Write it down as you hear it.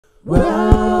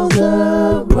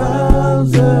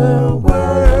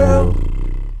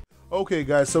Rowserworld. Okay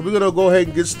guys, so we're gonna go ahead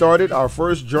and get started. Our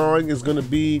first drawing is gonna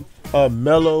be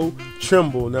Melo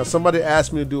Trimble. Now somebody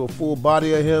asked me to do a full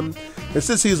body of him, and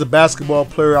since he's a basketball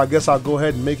player, I guess I'll go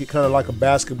ahead and make it kind of like a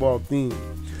basketball theme.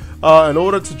 In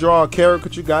order to draw a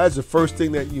caricature, guys, the first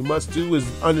thing that you must do is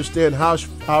understand how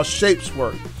shapes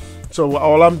work. So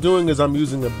all I'm doing is I'm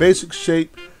using a basic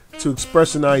shape to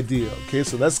express an idea. Okay,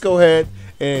 so let's go ahead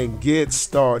and get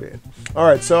started. All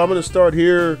right, so I'm going to start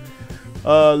here.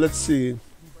 Let's see.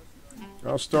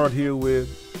 I'll start here with,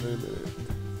 wait a minute.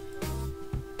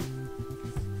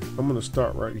 I'm going to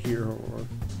start right here. Hold on.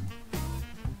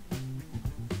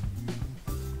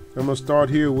 I'm going to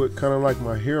start here with kind of like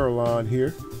my hairline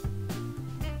here.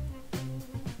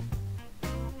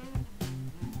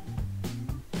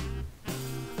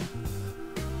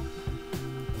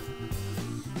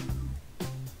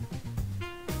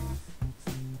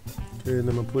 Okay, and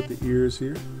I'm going to put the ears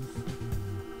here.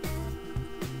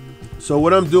 So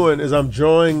what I'm doing is I'm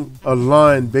drawing a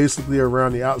line basically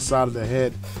around the outside of the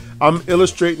head. I'm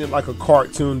illustrating it like a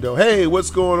cartoon though. Hey, what's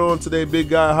going on today, big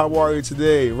guy? How are you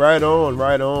today? Right on,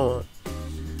 right on.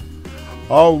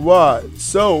 All right,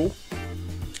 so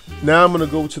now I'm going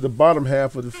to go to the bottom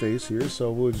half of the face here.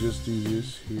 So we'll just do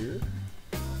this here.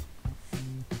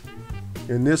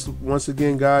 And this, once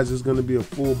again, guys, is going to be a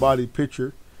full body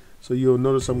picture. So you'll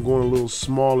notice I'm going a little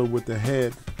smaller with the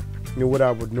head than what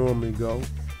I would normally go.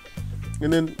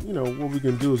 And then, you know, what we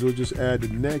can do is we'll just add the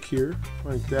neck here,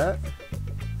 like that.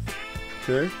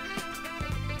 Okay.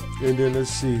 And then let's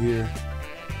see here.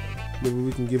 Maybe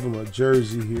we can give him a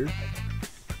jersey here.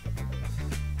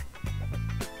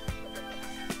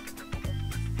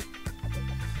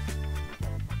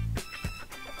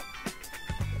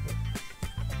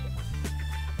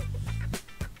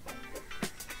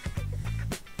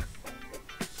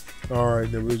 All right,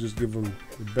 then we'll just give him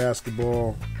the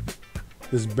basketball.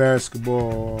 His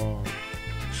basketball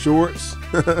shorts.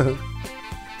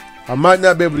 I might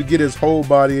not be able to get his whole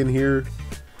body in here,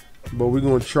 but we're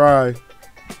going to try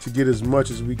to get as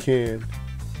much as we can.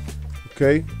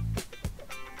 Okay.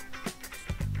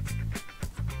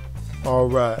 All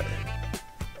right.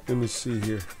 Let me see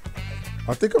here.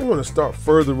 I think I want to start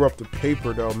further up the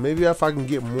paper though. Maybe if I can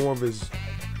get more of his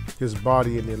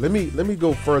body in there. Let me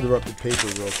go further up the paper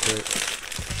real quick.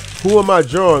 Who am I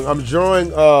drawing? I'm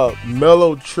drawing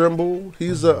Melo Trimble.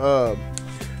 He's a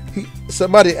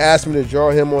somebody asked me to draw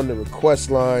him on the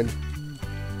request line.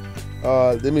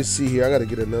 Let me see here. I got to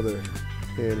get another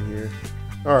pen here.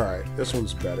 All right, this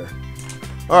one's better.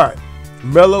 All right,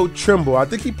 Melo Trimble. I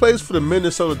think he plays for the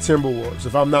Minnesota Timberwolves,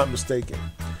 if I'm not mistaken.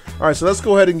 All right, so let's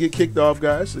go ahead and get kicked off,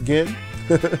 guys. Again,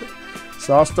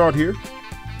 so I'll start here.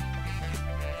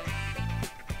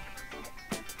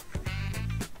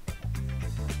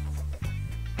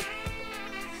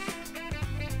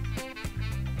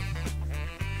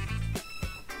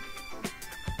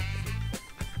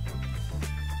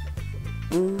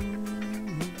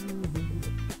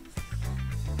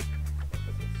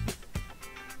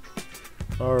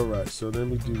 All right, so let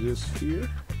me do this here.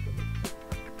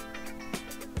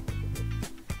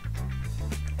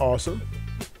 Awesome.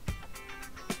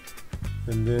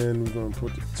 And then we're going to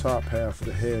put the top half of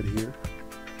the head here.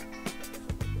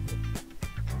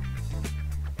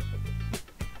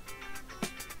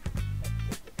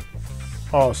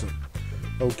 Awesome.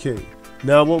 Okay,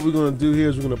 now what we're going to do here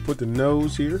is we're going to put the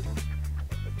nose here.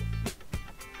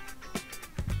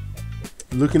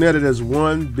 Looking at it as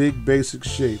one big basic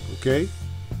shape, okay?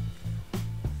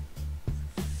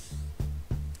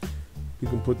 We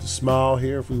can put the smile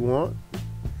here if we want.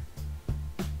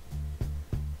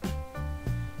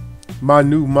 My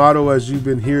new motto, as you've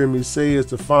been hearing me say, is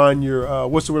to find your,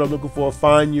 what's the word I'm looking for?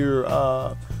 Find your,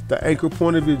 the anchor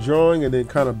point of your drawing and then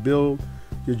kind of build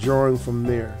your drawing from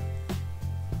there.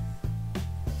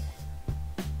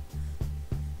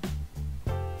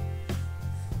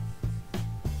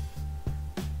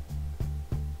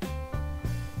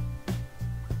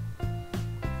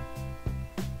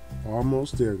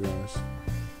 Almost there, guys.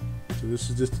 So this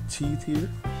is just the teeth here.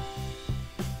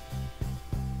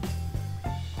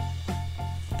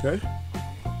 Okay.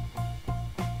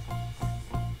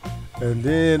 And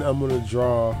then I'm going to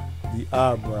draw the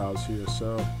eyebrows here.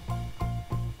 So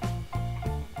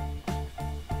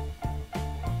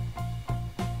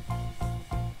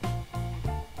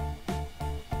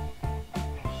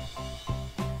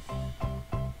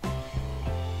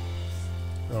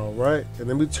all right, and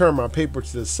then we turn my paper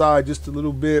to the side just a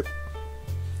little bit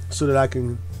so that I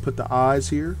can put the eyes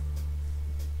here.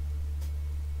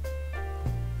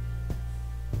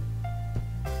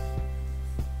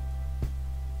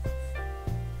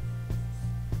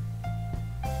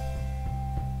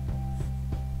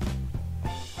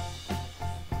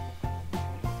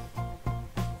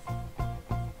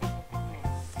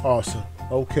 Awesome.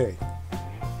 Okay.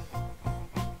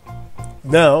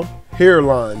 Now,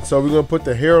 hairline. So we're going to put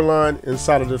the hairline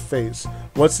inside of the face.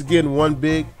 Once again, one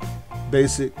big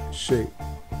basic shape.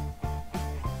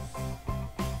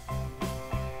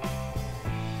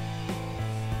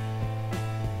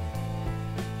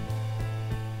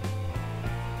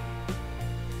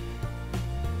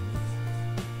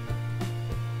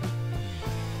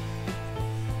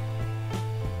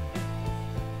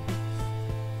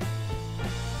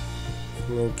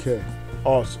 Okay,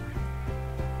 awesome.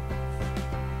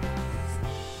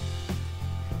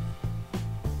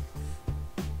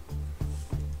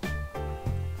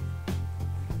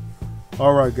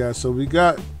 All right, guys, so we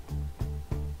got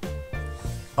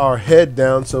our head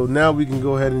down. So now we can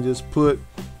go ahead and just put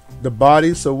the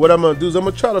body. So what I'm gonna do is I'm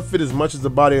gonna try to fit as much of the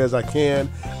body as I can.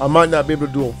 I might not be able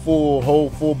to do a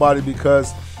full body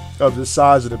because of the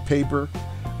size of the paper.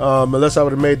 Unless I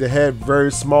would have made the head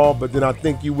very small, but then I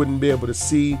think you wouldn't be able to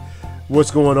see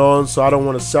what's going on, so I don't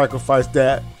want to sacrifice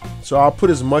that. So I'll put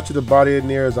as much of the body in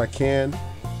there as I can.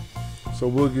 So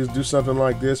we'll just do something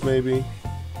like this maybe.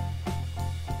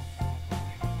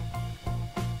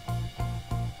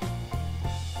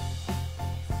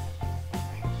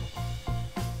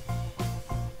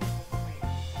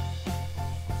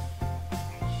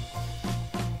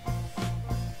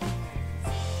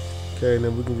 Okay, and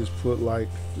then we can just put like,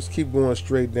 just keep going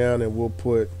straight down and we'll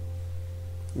put,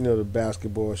 you know, the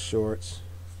basketball shorts.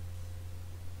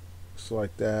 Just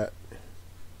like that.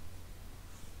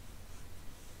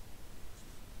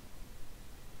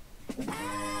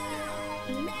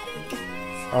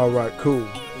 All right, cool.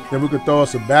 Then we could throw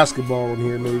us a basketball in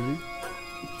here maybe.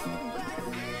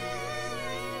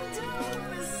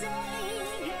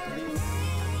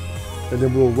 And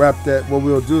then we'll wrap that, what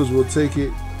we'll do is we'll take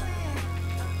it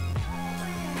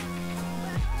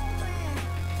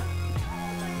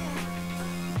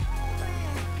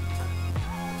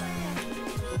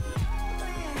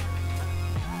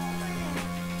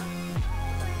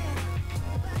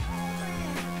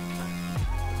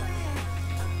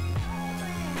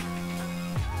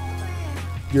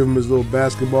give him his little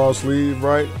basketball sleeve,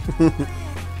 right? And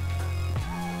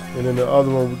then the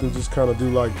other one we can just kind of do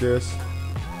like this.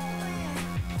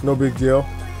 No big deal.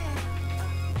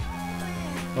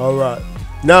 All right.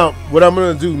 Now, what I'm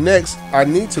going to do next, I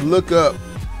need to look up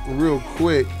real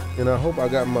quick, and I hope I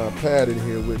got my pad in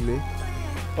here with me.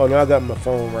 Oh, no, I got my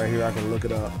phone right here. I can look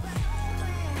it up.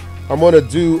 I'm going to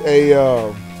do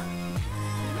a...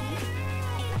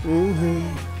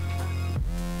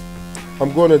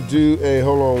 I'm going to do a,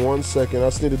 hold on one second. I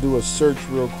just need to do a search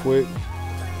real quick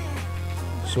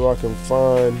so I can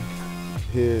find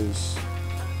his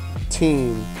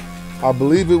team. I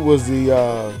believe it was the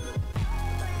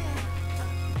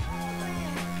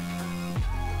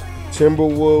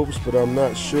Timberwolves, but I'm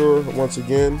not sure. Once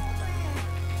again,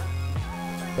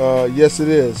 yes, it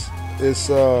is. It's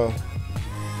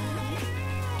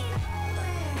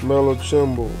Melo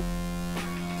Trimble.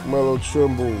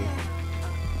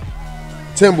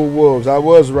 Timberwolves. I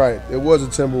was right. It was a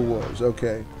Timberwolves.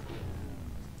 Okay.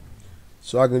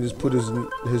 So I can just put his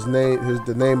name,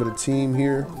 the name of the team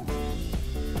here,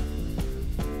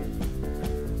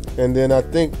 and then I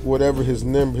think whatever his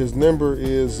number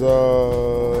is.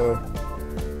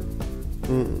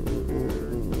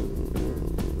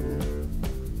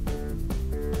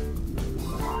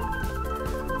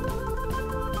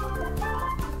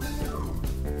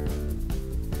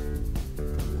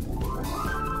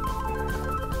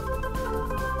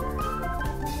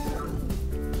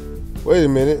 Wait a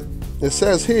minute. It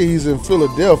says here he's in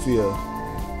Philadelphia.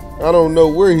 I don't know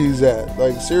where he's at.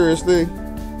 Like, seriously?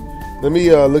 Let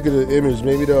me look at the image.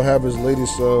 Maybe they'll have his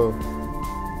latest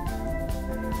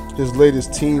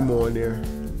team on there.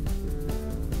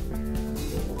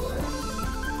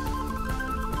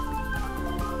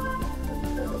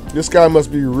 This guy must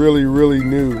be really, really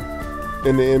new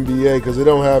in the NBA because it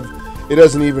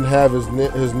doesn't even have his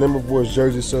number for his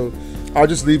jersey. So I'll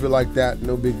just leave it like that.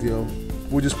 No big deal.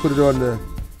 We'll just put it on the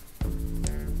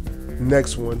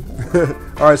next one.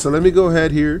 All right, so let me go ahead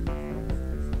here.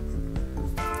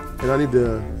 And I need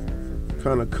to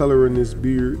kind of color in this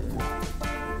beard.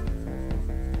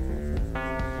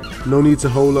 No need to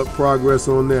hold up progress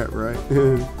on that, right?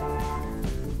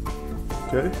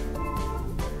 Okay.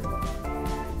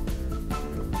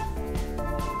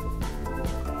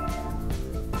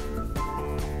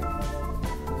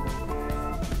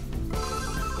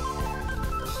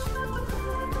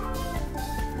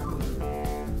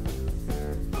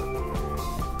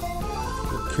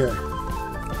 Okay,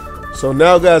 so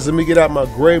now guys, let me get out my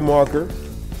gray marker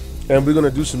and we're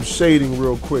gonna do some shading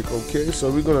real quick. Okay,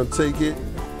 so we're gonna take it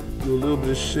Do a little bit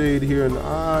of shade here in the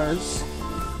eyes.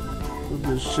 A little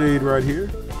bit of shade right here.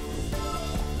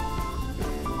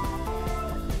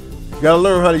 You gotta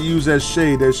learn how to use that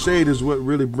shade. That shade is what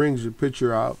really brings your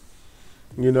picture out.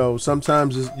 You know,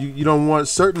 sometimes you don't want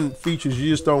certain features, you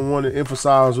just don't want to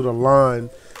emphasize with a line,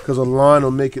 because a line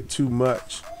will make it too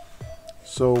much.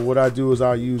 So what I do is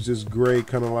I use this gray,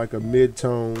 kind of like a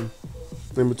mid-tone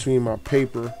in between my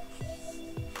paper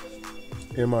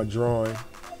and my drawing.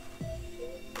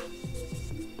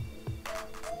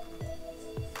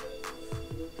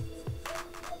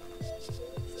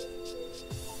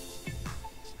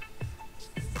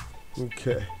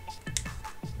 Okay.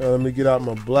 Now let me get out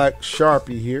my black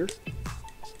Sharpie here.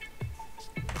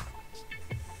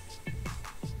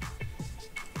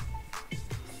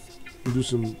 Do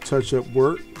some touch-up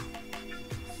work.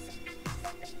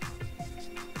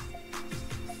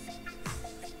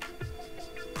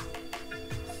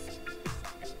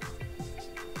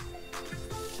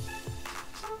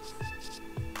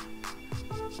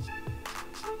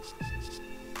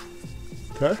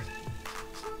 Okay.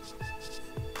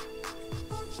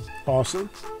 Awesome.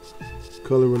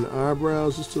 Coloring the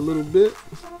eyebrows just a little bit.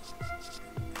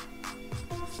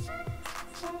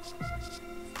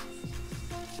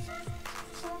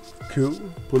 Cool.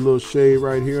 Put a little shade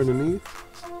right here underneath.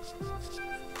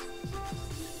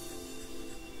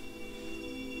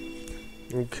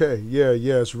 Okay, yeah,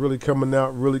 it's really coming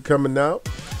out,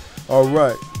 All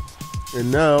right.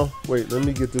 And now, wait, let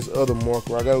me get this other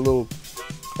marker. I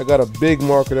got a big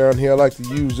marker down here. I like to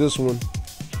use this one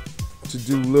to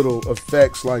do little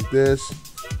effects like this.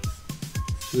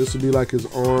 This would be like his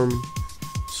arm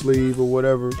sleeve or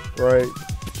whatever, right?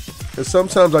 And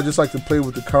sometimes I just like to play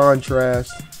with the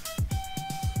contrast,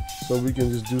 so we can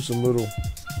just do some little, you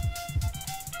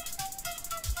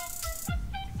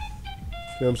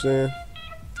know what I'm saying?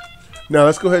 Now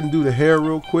let's go ahead and do the hair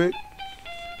real quick.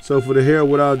 So for the hair,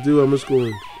 what I'll do, I'm just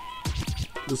going,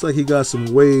 looks like he got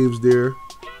some waves there.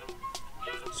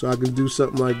 So I can do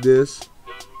something like this.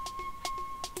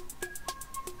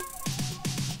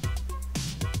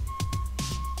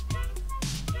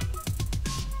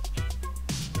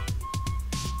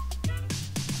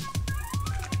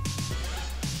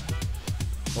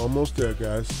 Almost there,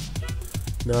 guys.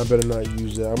 Now I better not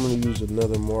use that. I'm going to use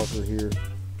another marker here.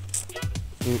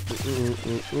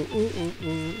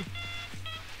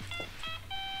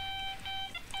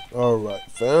 All right,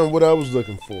 found what I was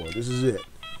looking for. This is it.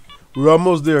 We're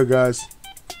almost there, guys.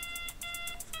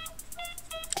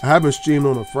 I haven't streamed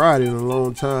on a Friday in a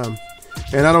long time,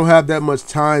 and I don't have that much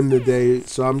time today,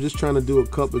 so I'm just trying to do a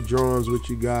couple of drawings with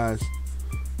you guys.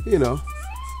 You know,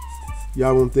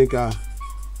 y'all won't think I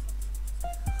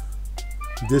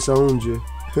disowned you.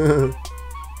 Here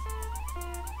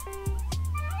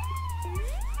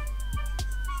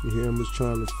I'm just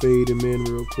trying to fade him in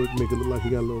real quick, make it look like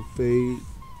he got a little fade.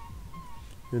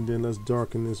 And then let's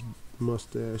darken this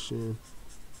mustache in.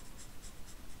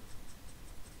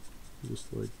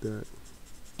 Just like that.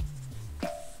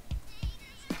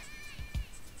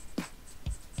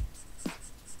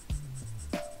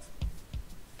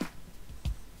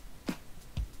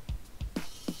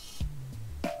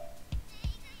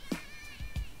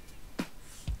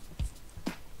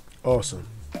 Awesome.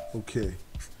 Okay.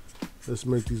 Let's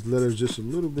make these letters just a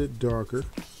little bit darker.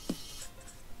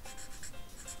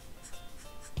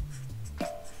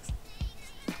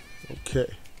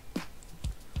 Okay.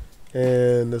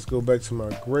 And let's go back to my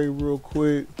gray real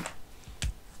quick.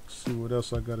 See what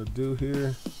else I gotta do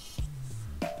here.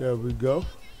 There we go.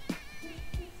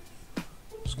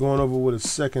 Just going over with a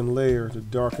second layer to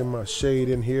darken my shade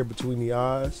in here between the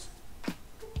eyes.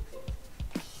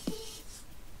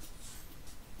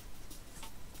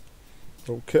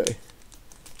 Okay.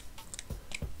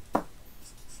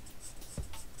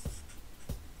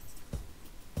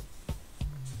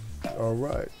 All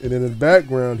right, and in the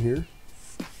background here,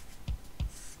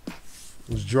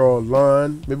 let's draw a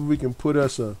line. Maybe we can put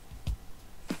us a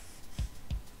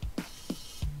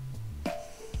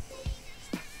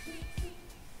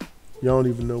y'all don't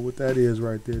even know what that is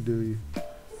right there, do you?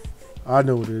 I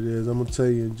know what it is. I'm gonna tell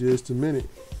you in just a minute.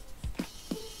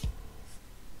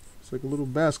 It's like a little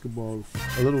basketball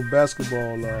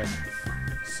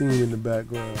scene in the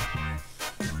background.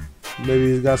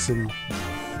 Maybe it's got some.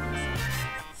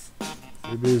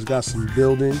 Maybe it's got some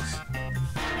buildings.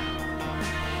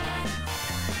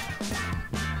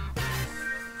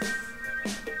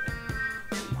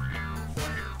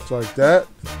 It's like that.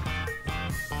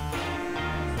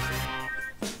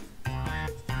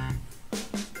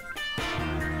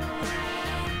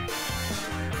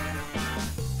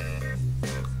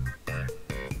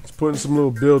 Putting some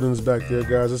little buildings back there,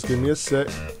 guys. Just give me a sec.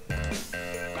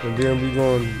 And then we're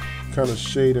going to kind of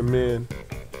shade them in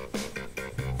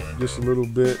just a little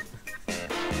bit.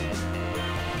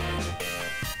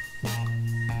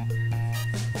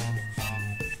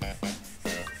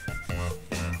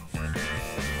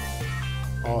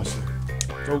 Awesome.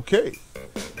 Okay.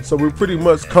 So we pretty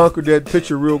much conquered that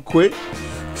picture real quick.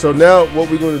 So now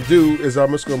what we're going to do is I'm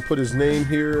just going to put his name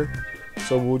here.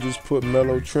 So we'll just put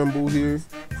Melo Trimble here.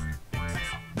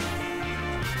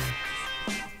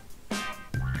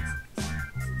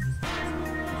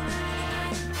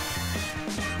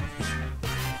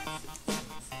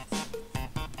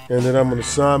 And then I'm going to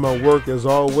sign my work as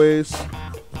always.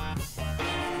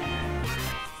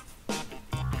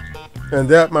 And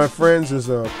that, my friends, is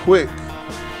a quick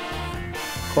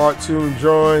cartoon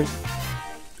drawing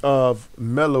of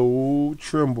Melo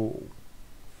Trimble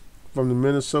from the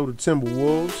Minnesota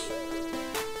Timberwolves.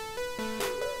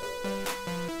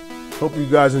 Hope you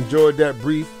guys enjoyed that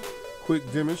brief, quick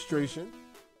demonstration.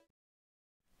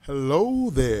 Hello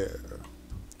there.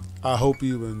 I hope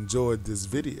you enjoyed this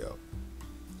video.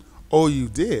 Oh, you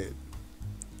did?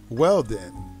 Well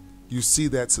then, you see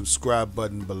that subscribe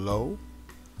button below?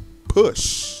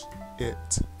 Push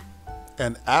it.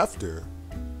 And after,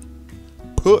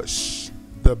 push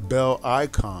the bell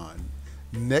icon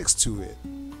next to it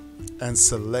and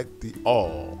select the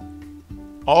all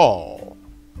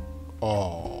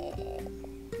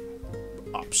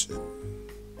option.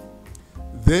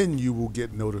 Then you will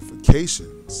get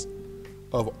notifications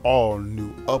of all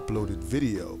new uploaded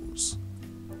videos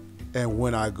and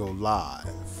when I go live.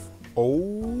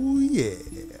 Oh yeah.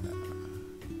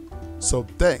 So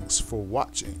thanks for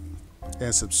watching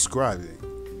and subscribing,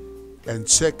 and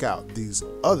check out these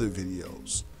other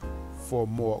videos for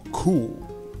more cool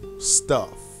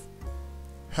stuff.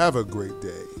 Have a great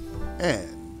day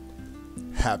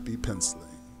and happy penciling.